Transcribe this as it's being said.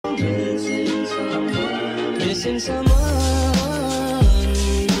missing someone.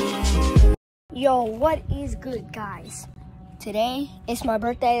 Yo, what is good, guys? Today is my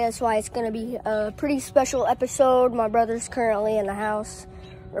birthday, that's why it's gonna be a pretty special episode. My brother's currently in the house,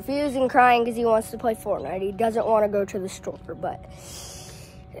 refusing, crying because he wants to play Fortnite. He doesn't want to go to the store, but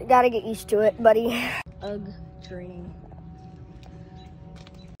gotta get used to it, buddy. Ugh, training.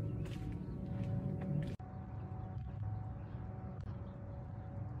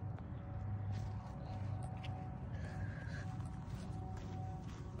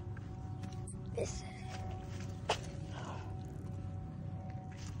 This.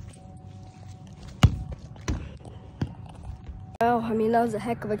 Well, I mean, that was a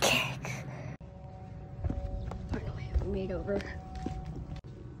heck of a kick. Finally, we made over.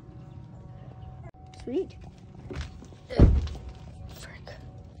 Sweet. Frick.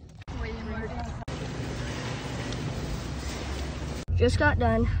 Just got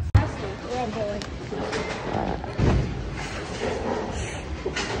done.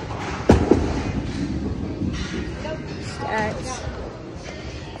 Stats.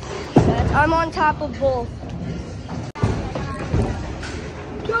 I'm on top of both.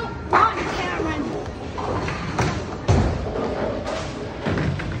 Don't run, Cameron!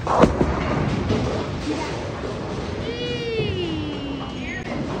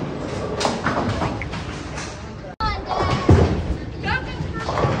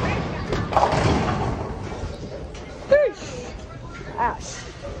 Ouch.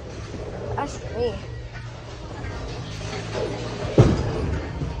 That's me.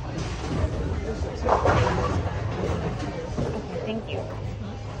 Thank you.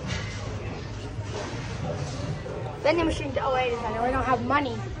 Vending machine. Oh wait a second, we don't have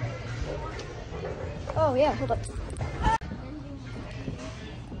money. Oh yeah, hold up.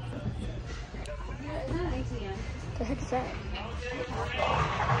 The heck is that?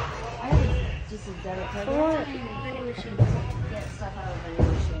 Just a debit card. What? Vending machine. Get stuff out of the vending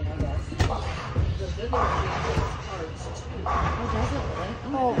machine, I guess. The vending machine takes cards too. Oh, does it really?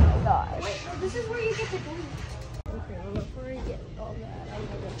 Oh my gosh. This is where you get the gun. Okay, well, before I get all that, I'm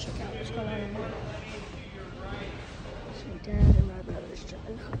gonna go check out what's going on in here. It's my dad and my brother's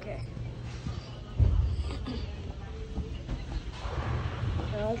chilling. Okay.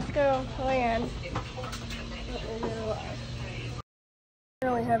 Now let's go land. I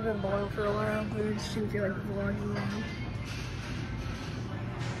really have been boring for a while, but I just didn't feel like vlogging now.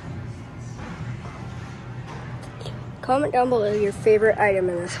 Comment down below your favorite item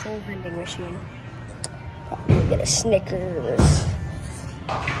in this whole vending machine. Probably get a Snickers.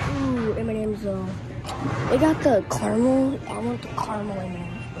 Ooh, M&M's though. They got the caramel. I want the caramel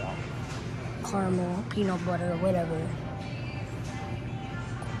M&M's, bro. Caramel, peanut butter, whatever.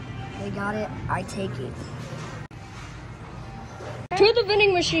 They got it. I take it. To the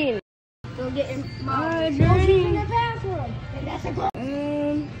vending machine. Go get in Journey. in the bathroom. And that's a girl.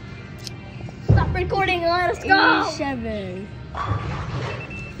 Stop recording. Let us go. 87.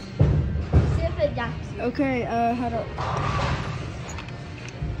 See if it dies. Okay. How do?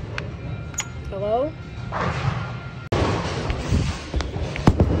 Hello.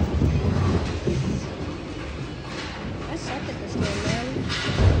 I suck at this game, man.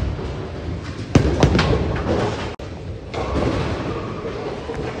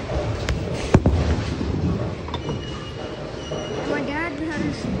 My dad had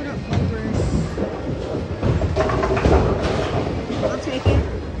us put up bumpers. I'll take it.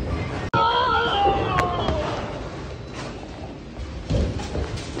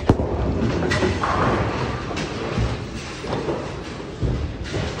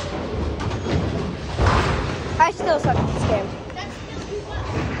 I still suck at this game.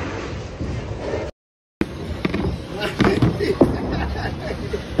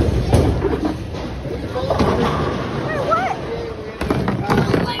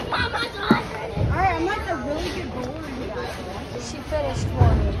 She finished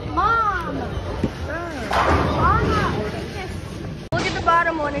for me. Mom! Look at the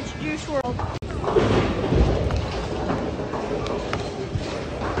bottom one, it's Juice WRLD.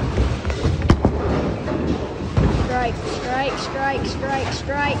 Strike, strike, strike, strike,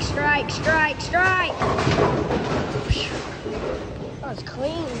 strike, strike, strike, strike. That was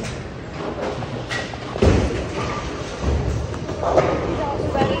clean. He's all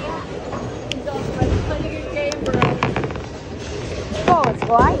sweaty. He's all sweaty. Play a good game, bro. Oh, it's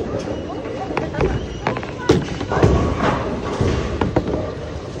light.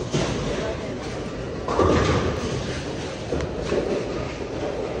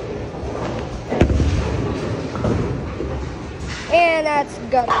 And that's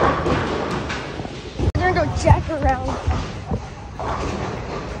good. We're gonna go jack around.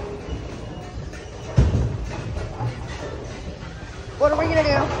 What are we gonna do?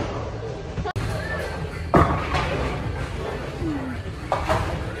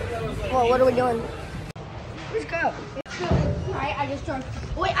 Well, what are we doing? Let's go. Alright, I just turned.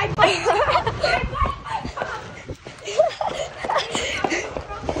 Wait, I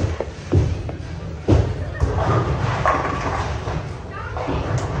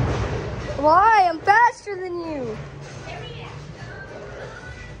Why? I'm faster than you.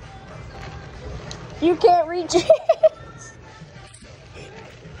 You can't reach it.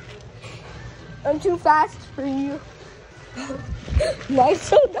 I'm too fast for you.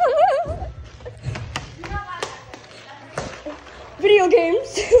 Nice. Video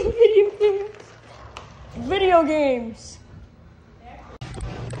games. Video games. Video games.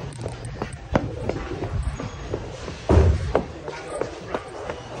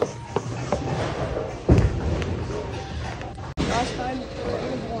 Last time.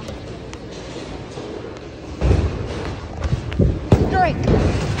 Strike.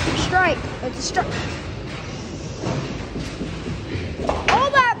 Strike. It's a strike. All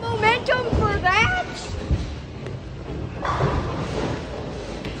that momentum for that?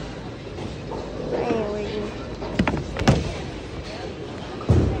 Anyway.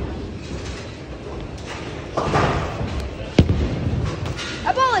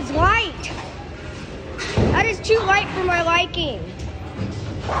 That ball is light. That is too light for my liking.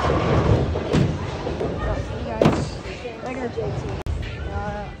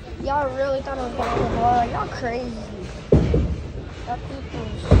 Y'all really thought I was gonna win the ball. Y'all crazy. Y'all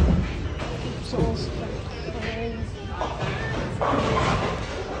people's crazy.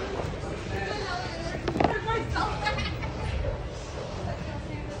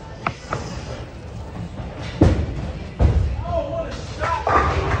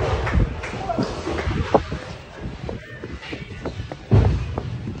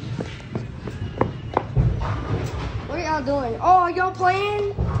 What are y'all doing? Oh, y'all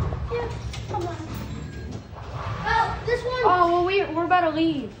playing? Yeah, come on. Oh, this one. Oh, well, we're about to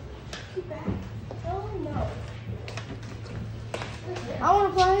leave. Oh, no. I want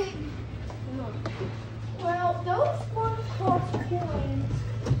to play. Well, those ones cost coins.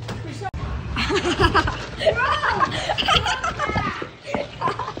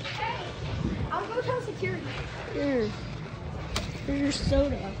 I'll go tell security. Here. Here's your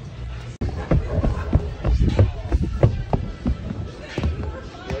soda.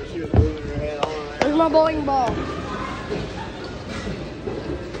 Where's my bowling ball?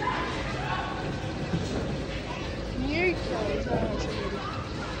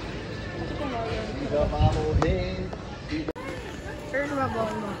 Here's my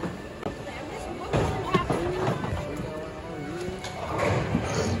bowling ball.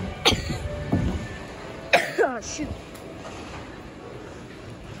 Oh, shoot.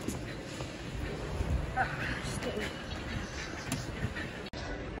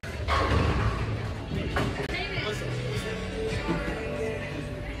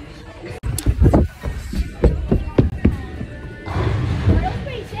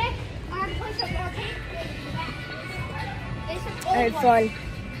 I had fun.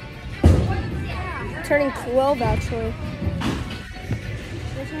 Turning 12 actually.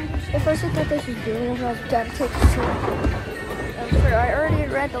 At first I thought this was doing it, I was gotta take it to. I already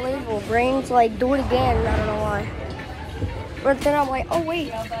read the label. Brain's like, do it again. I don't know why. But then I'm like, oh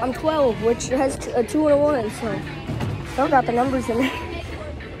wait, I'm 12, which has a 2 and a 1, so still got the numbers in there.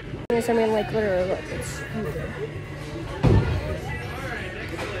 I mean, like literally, look, it's.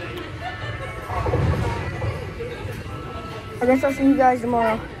 I guess I'll see you guys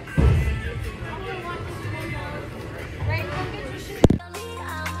tomorrow.